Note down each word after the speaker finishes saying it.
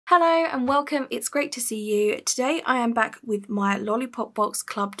Hello and welcome, it's great to see you. Today I am back with my Lollipop Box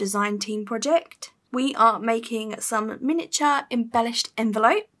Club design team project. We are making some miniature embellished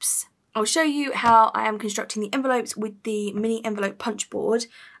envelopes. I'll show you how I am constructing the envelopes with the mini envelope punch board,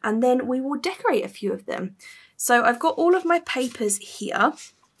 and then we will decorate a few of them. So I've got all of my papers here.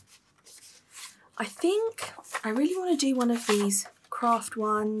 I think I really want to do one of these craft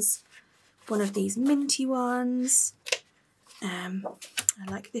ones, one of these minty ones. I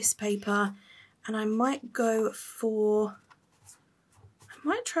like this paper, and I might go for, I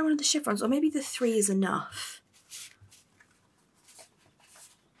might try one of the chiffons, or maybe the 3 is enough.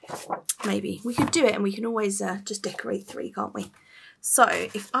 Maybe. We could do it and we can always just decorate 3, can't we? So,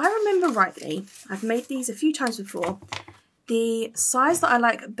 if I remember rightly, I've made these a few times before. The size that I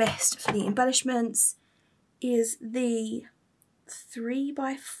like best for the embellishments is the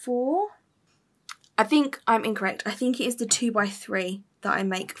 3x4. I think I'm incorrect. I think it is the 2x3 that I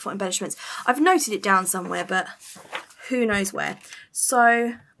make for embellishments. I've noted it down somewhere, but who knows where.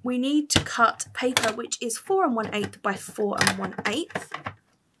 So we need to cut paper which is 4 1/8 by 4 1/8.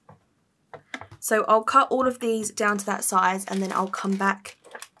 So I'll cut all of these down to that size, and then I'll come back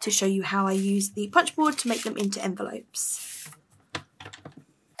to show you how I use the punch board to make them into envelopes.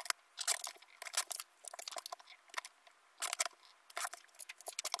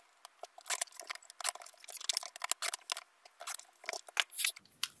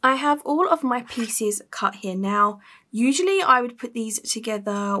 I have all of my pieces cut here now. Usually I would put these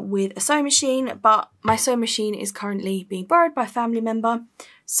together with a sewing machine, but my sewing machine is currently being borrowed by a family member,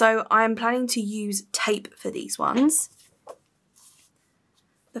 so I'm planning to use tape for these ones.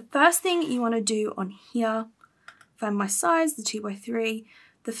 The first thing you want to do on here, find my size, the 2x3,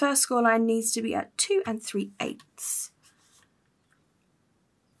 the first score line needs to be at 2 3/8.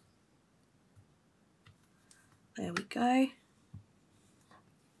 There we go.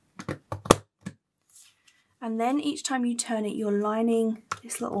 And then each time you turn it, you're lining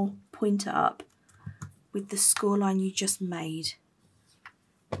this little pointer up with the score line you just made.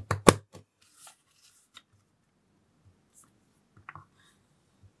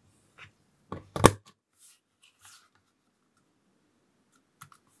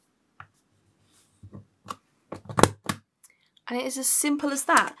 And it is as simple as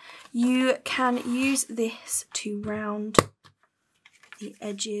that. You can use this to round the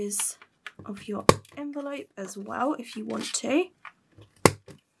edges of your envelope as well if you want to.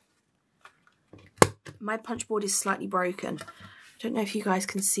 My punch board is slightly broken. I don't know if you guys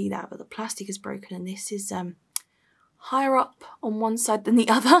can see that, but the plastic is broken, and this is higher up on one side than the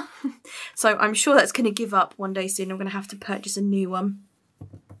other. So I'm sure that's going to give up one day soon. I'm going to have to purchase a new one.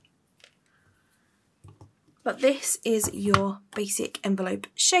 But this is your basic envelope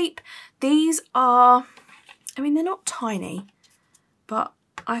shape. These are, I mean, they're not tiny, but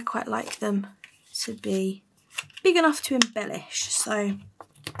I quite like them to be big enough to embellish. So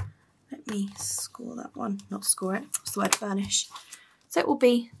let me score that one, not score it, what's the word, burnish. So it will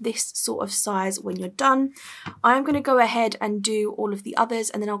be this sort of size when you're done. I'm going to go ahead and do all of the others,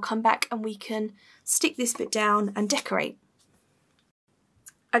 and then I'll come back and we can stick this bit down and decorate.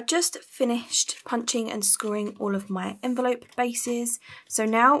 I've just finished punching and scoring all of my envelope bases. So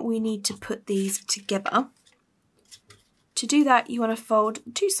now we need to put these together. To do that, you want to fold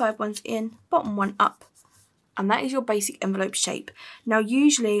 2 side ones in, bottom one up, and that is your basic envelope shape. Now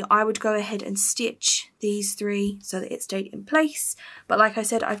usually I would go ahead and stitch these 3 so that it stayed in place, but like I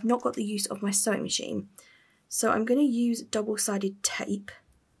said, I've not got the use of my sewing machine. So I'm going to use double-sided tape.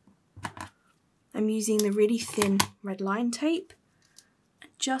 I'm using the really thin red line tape,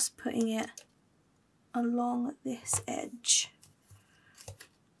 and just putting it along this edge.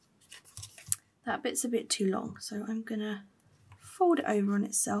 That bit's a bit too long, so I'm gonna fold it over on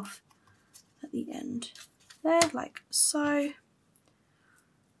itself at the end there, like so.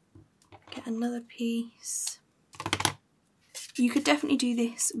 Get another piece. You could definitely do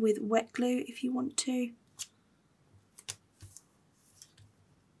this with wet glue if you want to.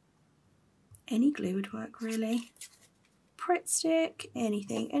 Any glue would work really. Pritt stick,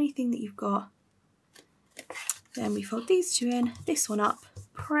 anything that you've got. Then we fold these 2 in, this one up,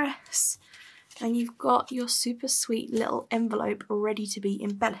 press, and you've got your super sweet little envelope ready to be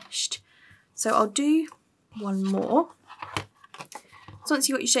embellished. So I'll do one more. So once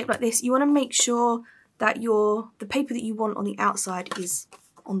you've got your shape like this, you want to make sure that the paper that you want on the outside is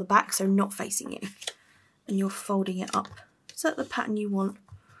on the back, so not facing you. And you're folding it up so that the pattern you want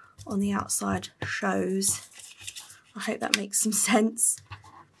on the outside shows. I hope that makes some sense.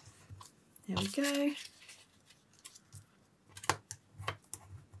 There we go.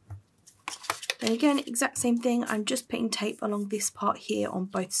 Then again, exact same thing, I'm just putting tape along this part here on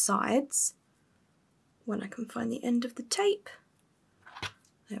both sides. When I can find the end of the tape.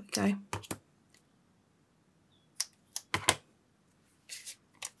 There we go.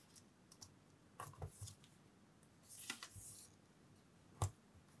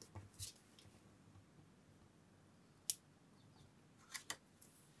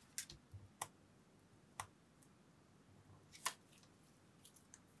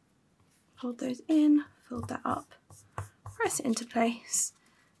 Hold those in, fold that up, press it into place,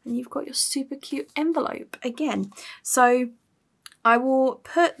 and you've got your super cute envelope again. So I will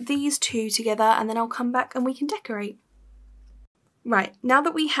put these two together and then I'll come back and we can decorate. Right, now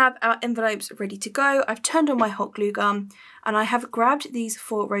that we have our envelopes ready to go, I've turned on my hot glue gun and I have grabbed these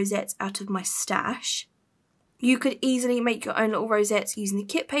 4 rosettes out of my stash. You could easily make your own little rosettes using the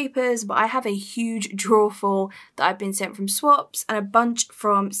kit papers, but I have a huge drawer full that I've been sent from swaps and a bunch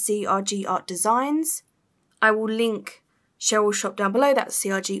from CRG Art Designs. I will link Cheryl's shop down below, that's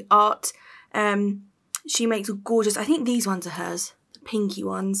CRG Art. She makes gorgeous, I think these ones are hers, the pinky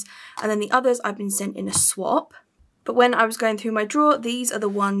ones. And then the others I've been sent in a swap. But when I was going through my drawer, these are the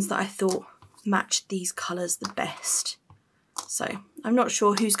ones that I thought matched these colours the best. So I'm not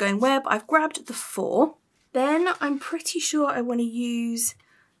sure who's going where, but I've grabbed the 4. Then I'm pretty sure I want to use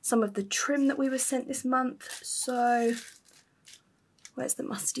some of the trim that we were sent this month. So where's the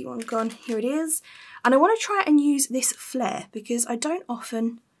mustardy one gone? Here it is. And I want to try and use this flare because I don't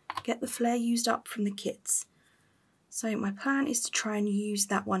often get the flare used up from the kits. So my plan is to try and use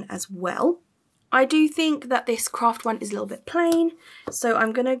that one as well. I do think that this craft one is a little bit plain. So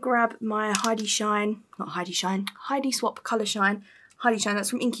I'm going to grab my Heidi Swap Colour Shine. Heidi Shine, that's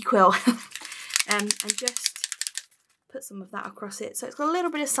from Inky Quill. And just put some of that across it so it's got a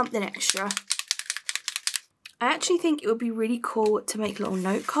little bit of something extra. I actually think it would be really cool to make little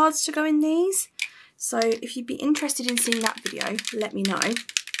note cards to go in these. So if you'd be interested in seeing that video, let me know.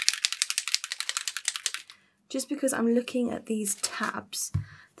 Just because I'm looking at these tabs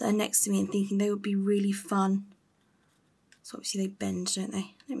that are next to me and thinking they would be really fun. So obviously they bend, don't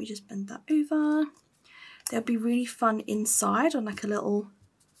they? Let me just bend that over. They'll be really fun inside on like a little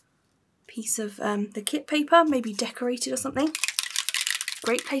piece of the kit paper, maybe decorated or something.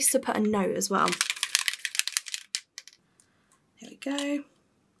 Great place to put a note as well. There we go.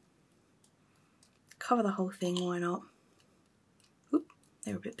 Cover the whole thing, why not? Oop,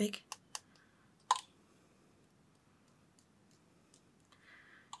 they're a bit big.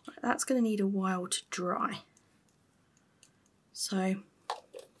 Right, that's going to need a while to dry. So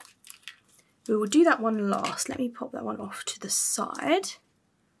we will do that one last. Let me pop that one off to the side.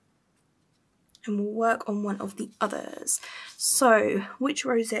 And we'll work on one of the others. So, which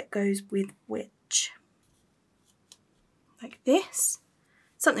rosette goes with which? Like this?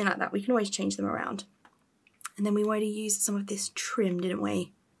 Something like that. We can always change them around. And then we wanted to use some of this trim, didn't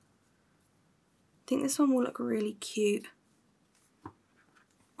we? I think this one will look really cute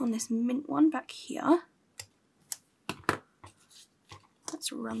on this mint one back here.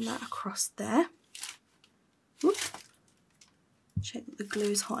 Let's run that across there. Whoop. Check that the glue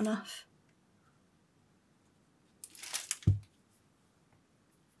is hot enough.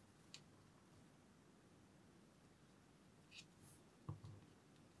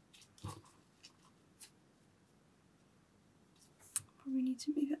 Probably need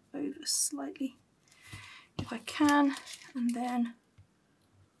to move it over slightly if I can, and then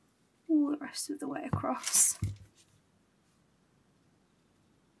all the rest of the way across.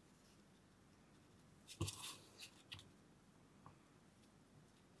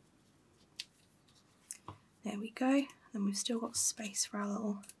 There we go. Then we've still got space for our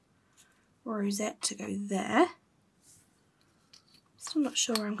little rosette to go there. Still not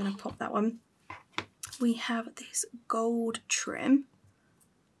sure where I'm going to pop that one. We have this gold trim.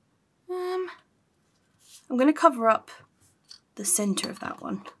 I'm going to cover up the centre of that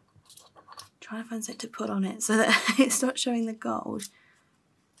one. Trying to find something to put on it so that it's not showing the gold.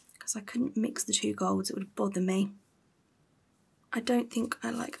 Because I couldn't mix the 2 golds, it would bother me. I don't think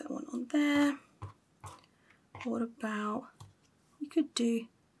I like that one on there. What about, we could do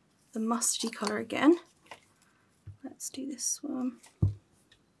the mustardy colour again. Let's do this one.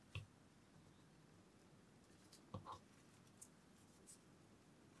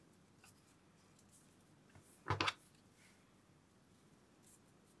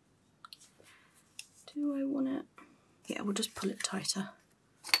 Do I want it? Yeah, we'll just pull it tighter.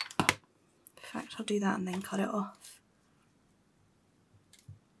 In fact, I'll do that and then cut it off.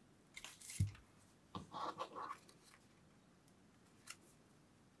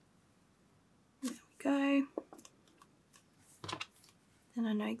 There we go. Then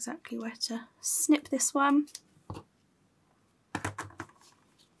I know exactly where to snip this one.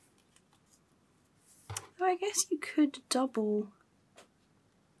 So I guess you could double,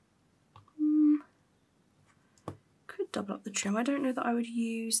 could double up the trim. I don't know that I would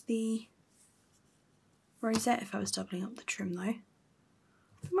use the rosette if I was doubling up the trim though.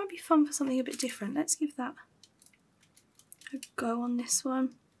 It might be fun for something a bit different. Let's give that a go on this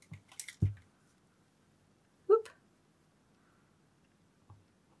one. Whoop.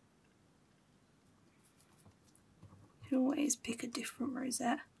 You can always pick a different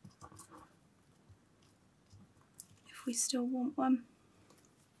rosette if we still want one.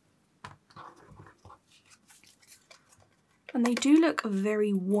 And they do look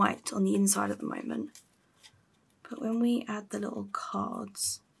very white on the inside at the moment, but when we add the little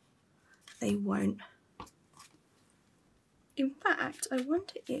cards, they won't. In fact, I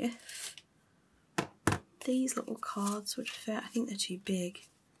wonder if these little cards would fit. I think they're too big.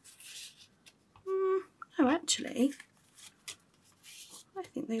 No, actually, I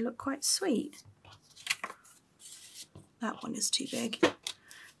think they look quite sweet. That one is too big.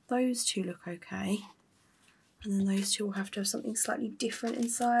 Those two look okay. And then those two will have to have something slightly different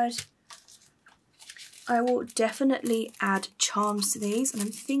inside. I will definitely add charms to these, and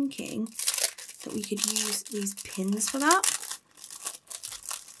I'm thinking that we could use these pins for that.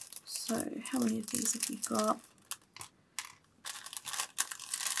 So how many of these have we got?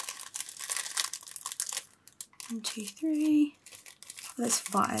 One, two, three. Oh, there's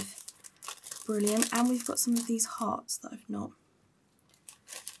 5. Brilliant. And we've got some of these hearts that I've not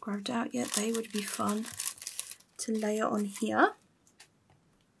grabbed out yet. They would be fun to layer on here.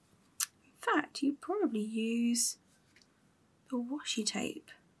 In fact, you'd probably use the washi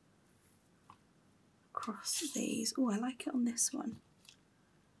tape across these. Oh, I like it on this one.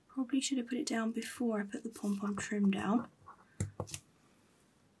 Probably should have put it down before I put the pom-pom trim down.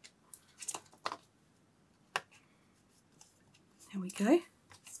 There we go.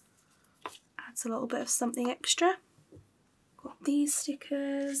 Adds a little bit of something extra. Got these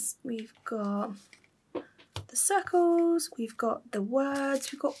stickers, we've got the circles, we've got the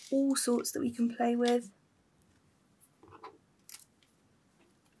words, we've got all sorts that we can play with.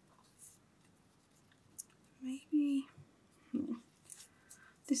 Maybe,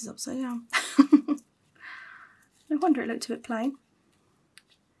 this is upside down. No wonder it looked a bit plain.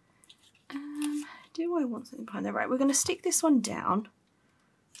 Do I want something behind there? Right, we're going to stick this one down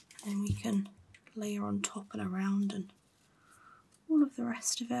and we can layer on top and around and all of the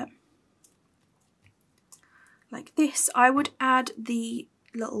rest of it. Like this, I would add the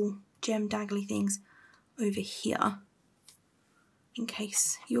little gem daggly things over here in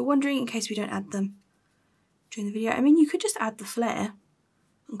case you're wondering, in case we don't add them during the video. I mean, you could just add the flare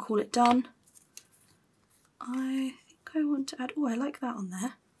and call it done. I think I want to add, oh, I like that on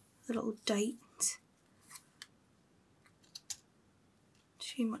there, the little date.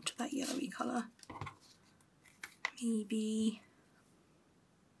 Too much of that yellowy colour. Maybe,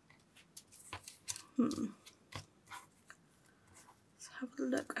 let's have a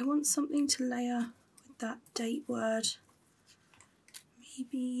look. I want something to layer with that date word.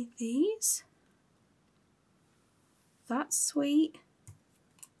 Maybe these. That's sweet.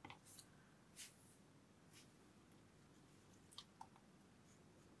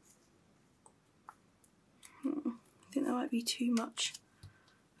 I think that might be too much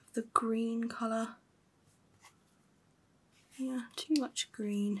of the green colour. Yeah, too much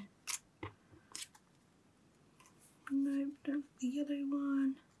green. No, don't the yellow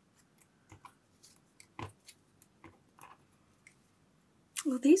one.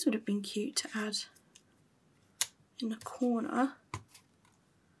 Well, these would have been cute to add in the corner.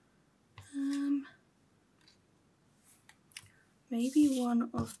 Maybe one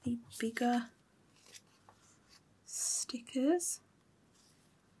of the bigger stickers.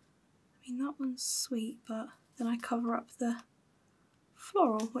 I mean, that one's sweet, but then I cover up the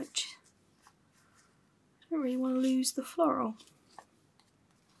floral, which I don't really want to lose the floral.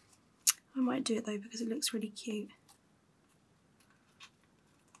 I might do it though because it looks really cute.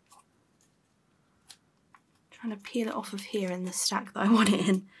 Trying to peel it off of here in the stack that I want it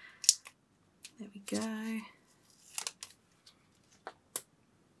in. There we go.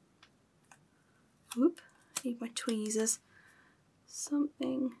 Whoop, need my tweezers.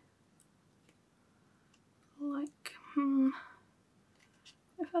 Something like, how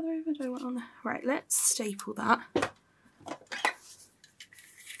further over do I want on there? Right, let's staple that. I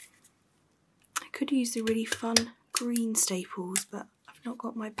could use the really fun green staples, but I've not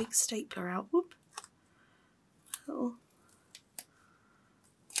got my big stapler out. Whoop. Little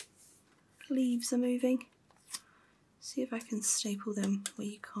leaves are moving. See if I can staple them where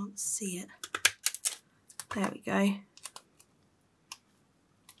you can't see it. There we go.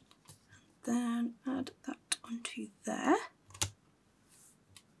 Then add that onto there.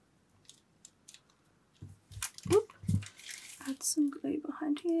 Oop. Add some glue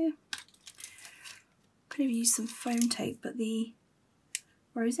behind here. Could have used some foam tape, but the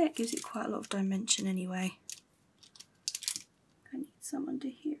rosette gives it quite a lot of dimension anyway. I need some under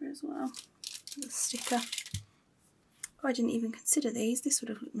here as well. The sticker. Oh, I didn't even consider these. This would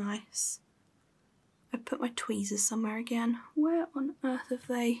have looked nice. I put my tweezers somewhere again. Where on earth have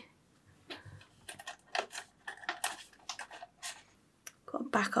they? Got a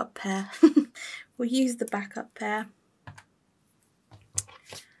backup pair. We'll use the backup pair.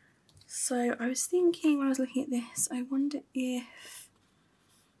 So I was thinking when I was looking at this, I wonder if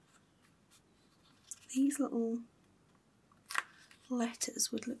these little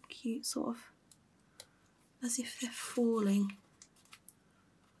letters would look cute, sort of as if they're falling.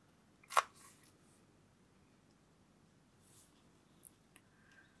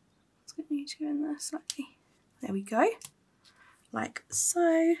 It's going to need to go in there slightly. There we go, like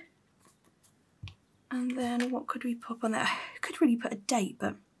so. And then what could we pop on there? I could really put a date,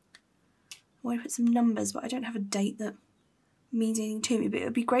 but I want to put some numbers, but I don't have a date that means anything to me. But it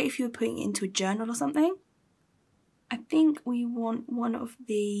would be great if you were putting it into a journal or something. I think we want one of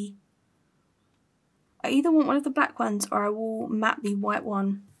the, I either want one of the black ones or I will map the white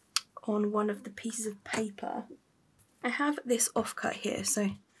one on one of the pieces of paper. I have this offcut here,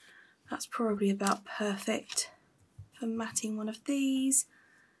 so that's probably about perfect for matting one of these.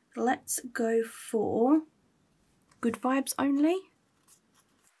 Let's go for Good Vibes Only.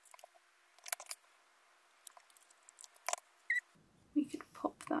 We could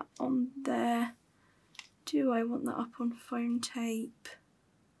pop that on there. Do I want that up on foam tape?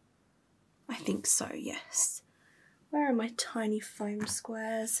 I think so, yes. Where are my tiny foam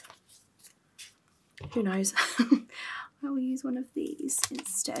squares? Who knows? I will use one of these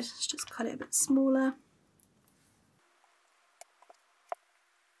instead. Let's just cut it a bit smaller.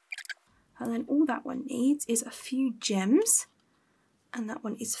 And then all that one needs is a few gems, and that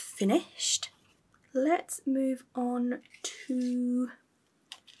one is finished. Let's move on to,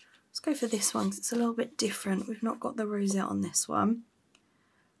 let's go for this one because it's a little bit different. We've not got the rosette on this one.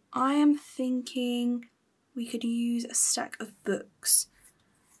 I am thinking we could use a stack of books.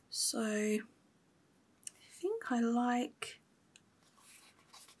 So I think I like,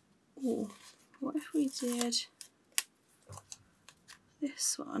 oh, what if we did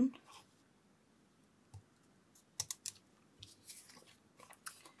this one?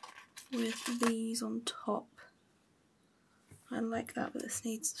 With these on top. I like that, but this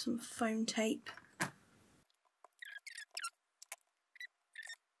needs some foam tape.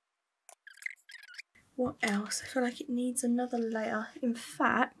 What else? I feel like it needs another layer. In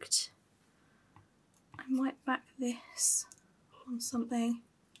fact, I might back this on something.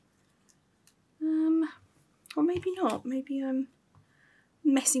 Or maybe not. Maybe I'm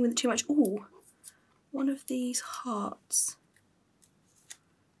messing with it too much. Ooh, one of these hearts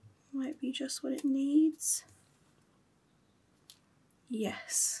might be just what it needs.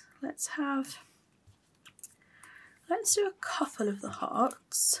 Yes, let's do a couple of the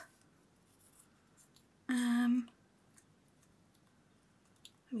hearts. I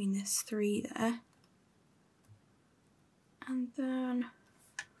mean there's 3 there. And then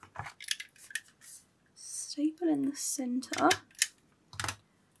staple in the centre.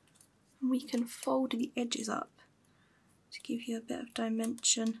 And we can fold the edges up to give you a bit of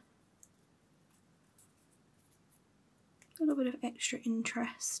dimension. A little bit of extra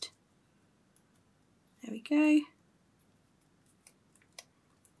interest. There we go.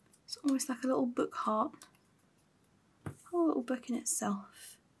 It's almost like a little book heart. A little book in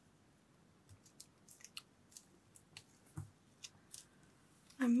itself.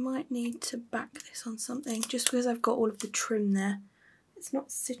 I might need to back this on something just because I've got all of the trim there. It's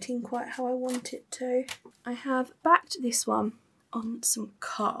not sitting quite how I want it to. I have backed this one on some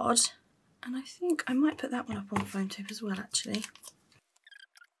card. And I think I might put that one up on foam tape as well, actually.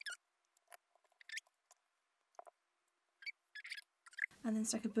 And then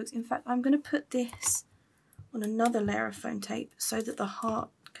stack of books. In fact, I'm going to put this on another layer of foam tape so that the heart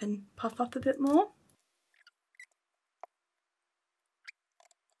can puff up a bit more.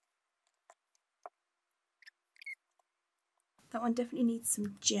 That one definitely needs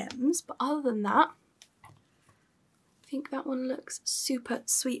some gems, but other than that, I think that one looks super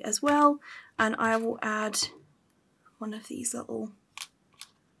sweet as well. And I will add one of these little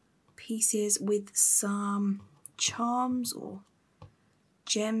pieces with some charms or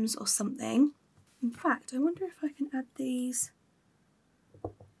gems or something. In fact, I wonder if I can add these.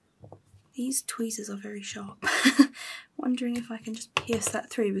 These tweezers are very sharp. Wondering if I can just pierce that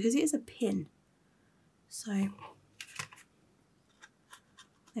through because it is a pin. So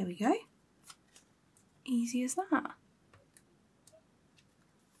there we go. Easy as that.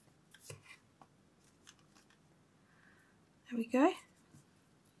 There we go.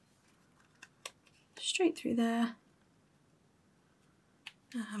 Straight through there.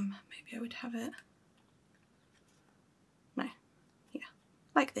 Maybe I would have it. No, yeah,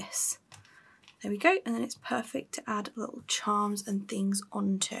 like this. There we go, and then it's perfect to add little charms and things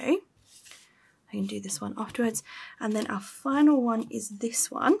onto. I can do this one afterwards. And then our final one is this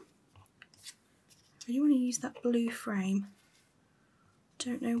one. I really want to use that blue frame.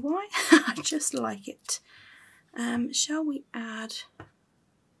 Don't know why, I just like it. Shall we add,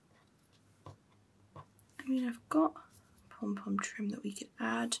 I mean, I've got pom-pom trim that we could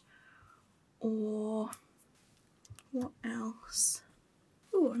add, or what else?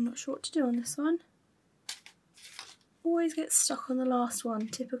 Oh, I'm not sure what to do on this one. Always get stuck on the last one,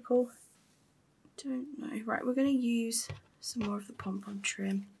 typical. Don't know. Right, we're going to use some more of the pom-pom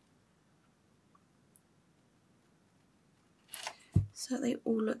trim so that they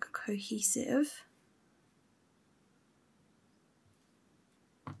all look cohesive.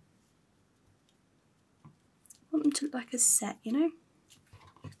 I want them to look like a set, you know?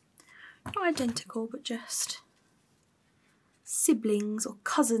 Not identical, but just siblings or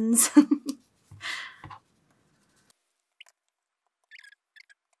cousins.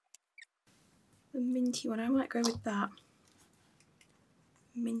 The minty one, I might go with that.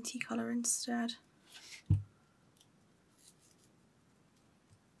 Minty colour instead.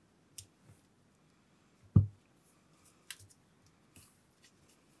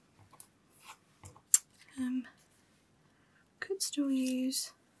 Could still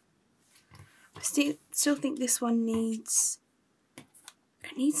use, I still think this one needs,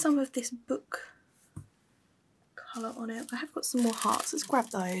 it needs some of this book colour on it. I have got some more hearts, let's grab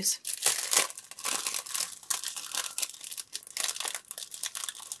those.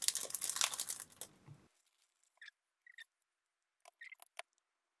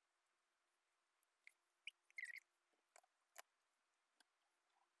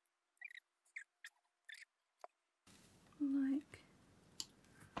 Like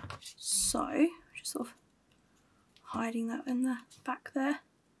so, just sort of hiding that in the back there.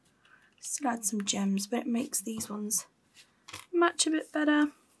 Still add some gems, but it makes these ones match a bit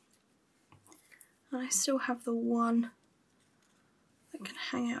better. And I still have the one that can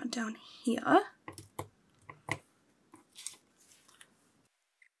hang out down here.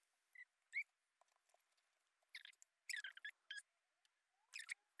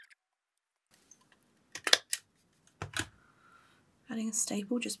 Adding a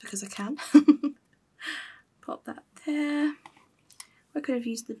staple just because I can. Pop that there. I could have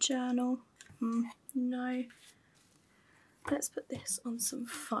used the journal. No. Let's put this on some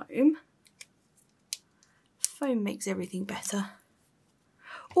foam. Foam makes everything better.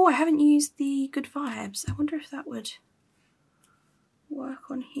 Oh, I haven't used the Good Vibes. I wonder if that would work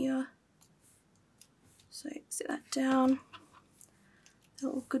on here. So sit that down. The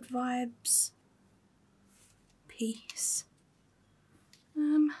little Good Vibes piece.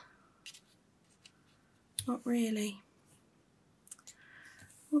 Not really.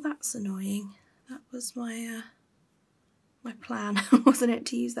 Well, that's annoying. That was my my plan, wasn't it,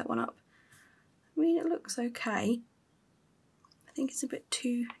 to use that one up? I mean, it looks okay. I think it's a bit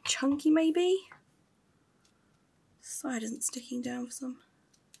too chunky, maybe. The side isn't sticking down for some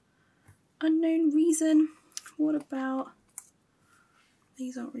unknown reason. What about,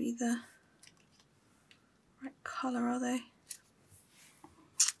 these aren't really the right colour, are they?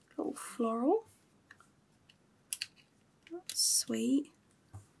 Little floral. That's sweet.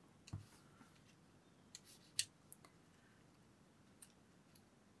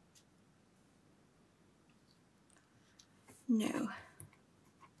 No.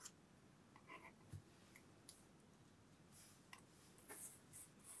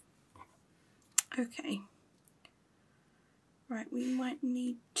 Okay. Right, we might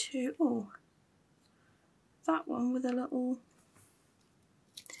need to, oh, that one with a little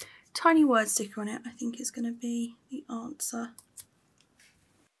tiny word sticker on it, I think is going to be the answer.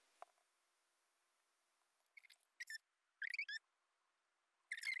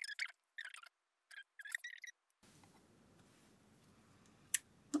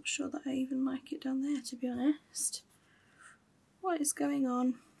 Not sure that I even like it down there, to be honest. What is going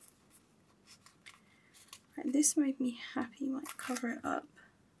on? Right, this made me happy, might cover it up.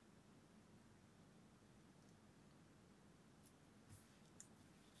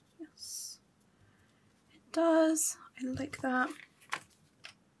 Yes. does. I like that.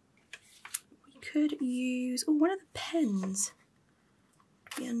 We could use, oh, one of the pens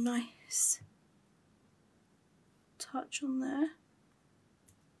would be a nice touch on there.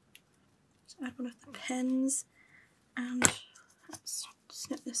 So add one of the pens and let's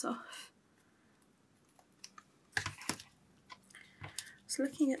snip this off. So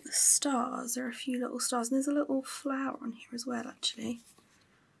looking at the stars, there are a few little stars, and there's a little flower on here as well actually.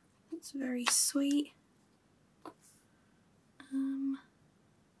 It's very sweet. No.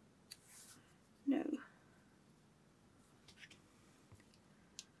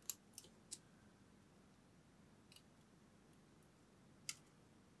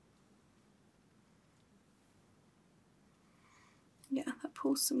 Yeah, that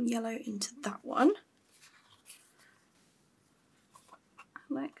pulls some yellow into that one. I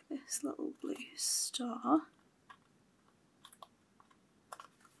like this little blue star.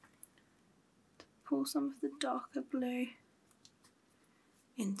 Pull some of the darker blue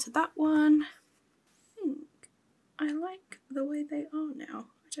into that one. I think I like the way they are now.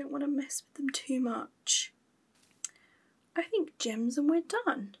 I don't want to mess with them too much. I think gems and we're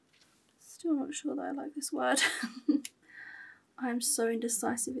done. Still not sure that I like this word. I'm so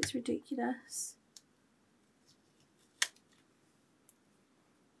indecisive, it's ridiculous.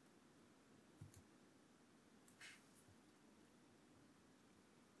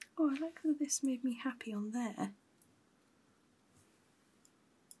 Oh, I like that this made me happy on there.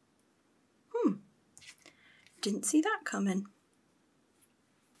 Didn't see that coming.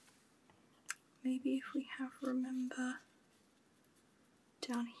 Maybe if we have remember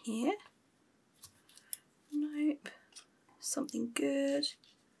down here. Nope. Something good.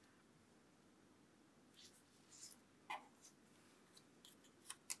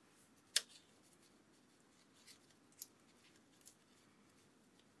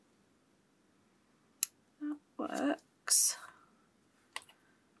 That works.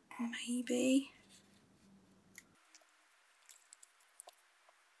 Maybe.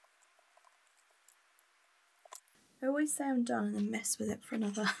 I always say I'm done and then mess with it for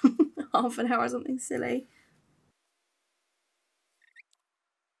another half an hour or something silly.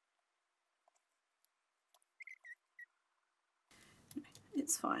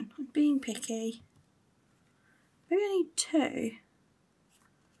 It's fine. I'm being picky. Maybe I need two.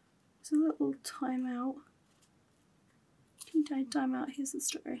 It's a little timeout. Teeny timeout. Here's the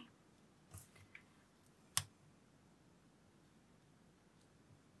story.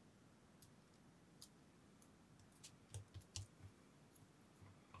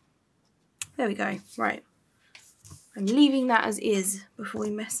 There we go. Right. I'm leaving that as is before we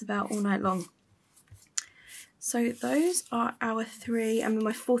mess about all night long. So those are our three, and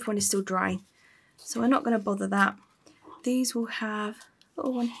my fourth one is still drying, so we're not going to bother that. These will have a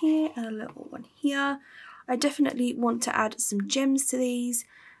little one here and a little one here. I definitely want to add some gems to these,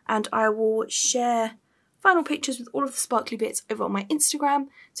 and I will share final pictures with all of the sparkly bits over on my Instagram.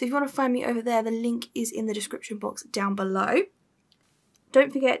 So if you want to find me over there, the link is in the description box down below.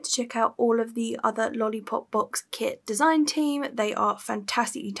 Don't forget to check out all of the other Lollipop Box Kit design team. They are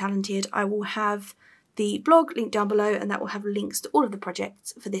fantastically talented. I will have the blog linked down below, and that will have links to all of the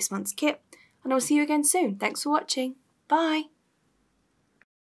projects for this month's kit. And I'll see you again soon. Thanks for watching. Bye.